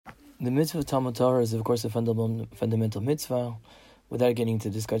The mitzvah of Talmud Torah is, of course, a fundamental mitzvah. Without getting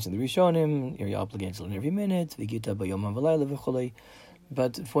into discussion of the Rishonim, you're obligated to learn every minute. But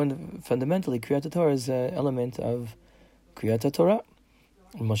fundamentally, Kriyat HaTorah is an element of Kriyat HaTorah.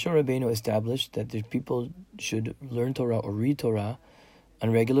 Moshe Rabbeinu established that the people should learn Torah or read Torah on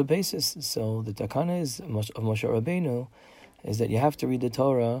a regular basis. So the takana of Moshe Rabbeinu is that you have to read the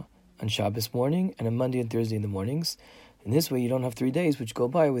Torah on Shabbos morning and on Monday and Thursday in the mornings. In this way, you don't have 3 days which go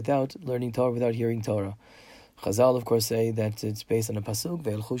by without learning Torah, without hearing Torah. Chazal, of course, say that it's based on a pasul.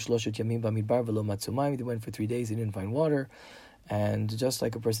 They went for 3 days, they didn't find water. And just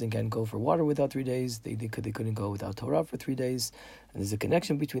like a person can't go for water without 3 days, they couldn't go without Torah for 3 days. And there's a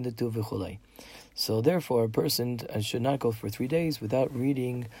connection between the two, v'chulei. So therefore, a person should not go for 3 days without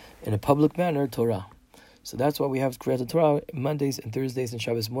reading in a public manner Torah. So that's why we have Kriyat HaTorah Mondays and Thursdays and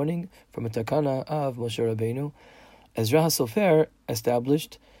Shabbos morning from a takana of Moshe Rabbeinu. Ezra HaSofer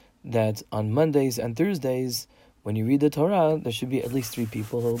established that on Mondays and Thursdays, when you read the Torah, there should be at least 3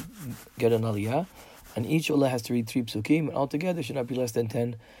 people who get an aliyah, and each olah has to read 3 psukim, and altogether should not be less than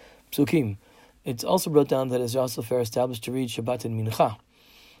 10 psukim. It's also brought down that Ezra HaSofer established to read Shabbat and Mincha.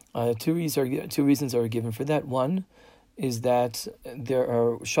 Two reasons are given for that. One is that there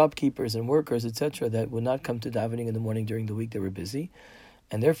are shopkeepers and workers, etc., that would not come to davening in the morning during the week. They were busy,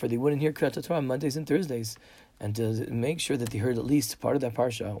 and therefore they wouldn't hear Kriyat HaTorah on Mondays and Thursdays. And to make sure that they heard at least part of that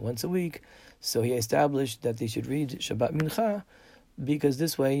parsha once a week, so he established that they should read Shabbat Mincha, because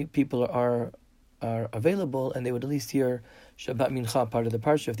this way people are available and they would at least hear Shabbat Mincha, part of the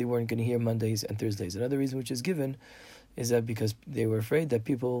parsha, if they weren't going to hear Mondays and Thursdays. Another reason which is given is that because they were afraid that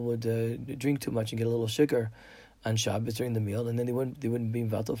people would drink too much and get a little sugar on Shabbos during the meal, and then they wouldn't be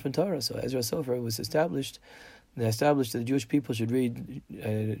invatal from Torah. So Ezra Sofer was established that the Jewish people should read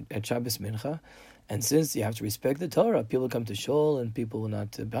at Shabbos Mincha. And since you have to respect the Torah, people come to shul and people will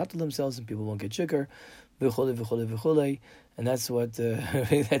not battle themselves and people won't get sugar, v'chule, v'chule, v'chule. And that's what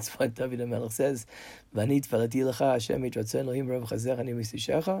David HaMelech says. That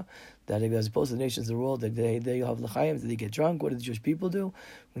as opposed to the nations of the world, that they have l'chaim, that they get drunk. What do the Jewish people do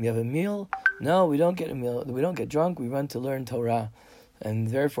when they have a meal? No, we don't get a meal. We don't get drunk. We run to learn Torah. And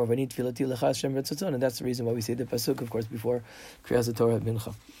therefore, and that's the reason why we say the pasuk, of course, before Kriyat HaTorah at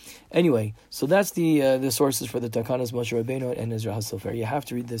Mincha. Anyway, so that's the sources for the takanas Moshe Rabbeinu and Ezra HaSofer. You have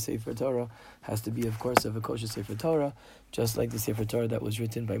to read the Sefer Torah. Has to be, of course, of a kosher Sefer Torah, just like the Sefer Torah that was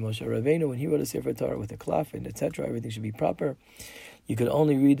written by Moshe Rabbeinu when he wrote a Sefer Torah with a klaf and etc. Everything should be proper. You can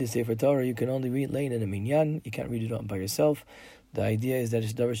only read the Sefer Torah. You can only read Lein in a minyan. You can't read it all by yourself. The idea is that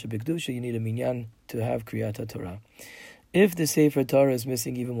it's davar shebikdusha. You need a minyan to have Kriyat HaTorah. If the Sefer Torah is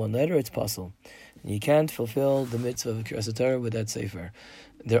missing even one letter, it's pasul. You can't fulfill the mitzvah of Kriyat HaTorah with that Sefer.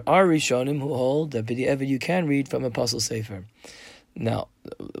 There are Rishonim who hold that b'di'evid you can read from a pasul Sefer. Now,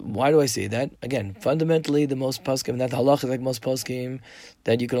 why do I say that? Again, fundamentally, the most poskim, that halach is like most poskim,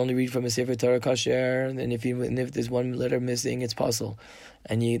 that you can only read from a Sefer Torah kasher, and if there's one letter missing, it's pasul.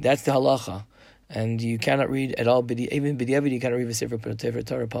 And that's the halacha. And you cannot read at all, even b'di'evid you cannot read a Sefer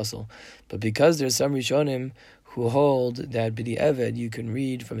Torah pasul. But because there's some Rishonim who hold that b'di'evid you can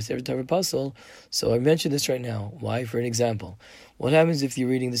read from a Sefer Torah pasul, so I mentioned this right now. Why? For an example. What happens if you're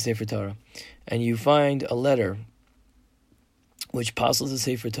reading the Sefer Torah and you find a letter which pasels the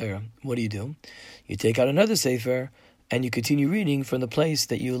Sefer Torah? What do? You take out another Sefer and you continue reading from the place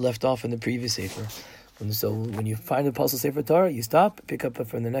that you left off in the previous Sefer. And so when you find a pasul Sefer Torah, you stop, pick up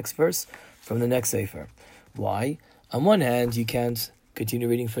from the next verse, from the next Sefer. Why? On one hand, you can't continue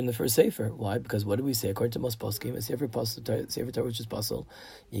reading from the first Sefer. Why? Because what do we say? According to most poskim, a Sefer Torah which is pasul,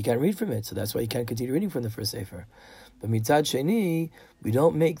 you can't read from it. So that's why you can't continue reading from the first Sefer. But mitzad sheni, we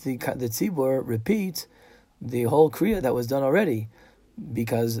don't make the tzibur repeat the whole kriya that was done already.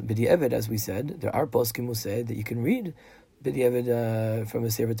 Because b'di'evid, as we said, there are poskim who say that you can read b'di'evid from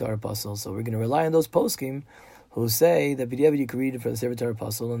a Sefer Torah pasul. So we're going to rely on those poskim who say that b'di'evid you can read it from the Sefer Torah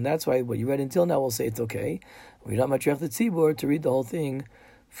pasul, and that's why what you read until now will say it's okay. We're not matriach the tzibur to read the whole thing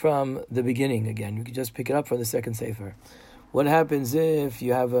from the beginning again. You can just pick it up from the second Sefer. What happens if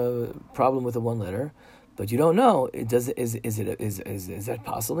you have a problem with the one letter, but you don't know? Is that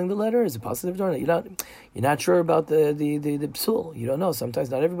passeling the letter? Is it pasul? You're not sure about the pasul. You don't know. Sometimes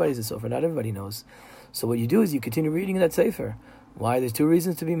not everybody's a sofer. Not everybody knows. So what you do is you continue reading that Sefer. Why? There's 2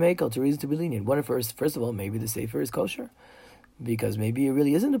 reasons to be makel, 2 reasons to be lenient. One, first of all, maybe the Sefer is kosher, because maybe it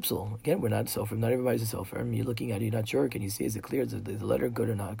really isn't a pasul. Again, we're not sofer. Not everybody's a sofer. You're looking at it, you're not sure. Can you see? Is it clear? Is the letter good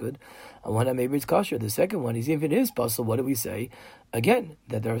or not good? On one hand, maybe it's kosher. The second one is, if it is pasul, what do we say? Again,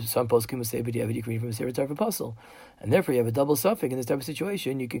 that there are some poskim who say, but you have it from a Sefer Torah pasul. And therefore, you have a double suffix in this type of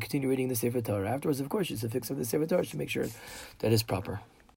situation. You can continue reading the Sefer Torah. Afterwards, of course, it's a fix of the Sefer Torah to make sure that it's proper.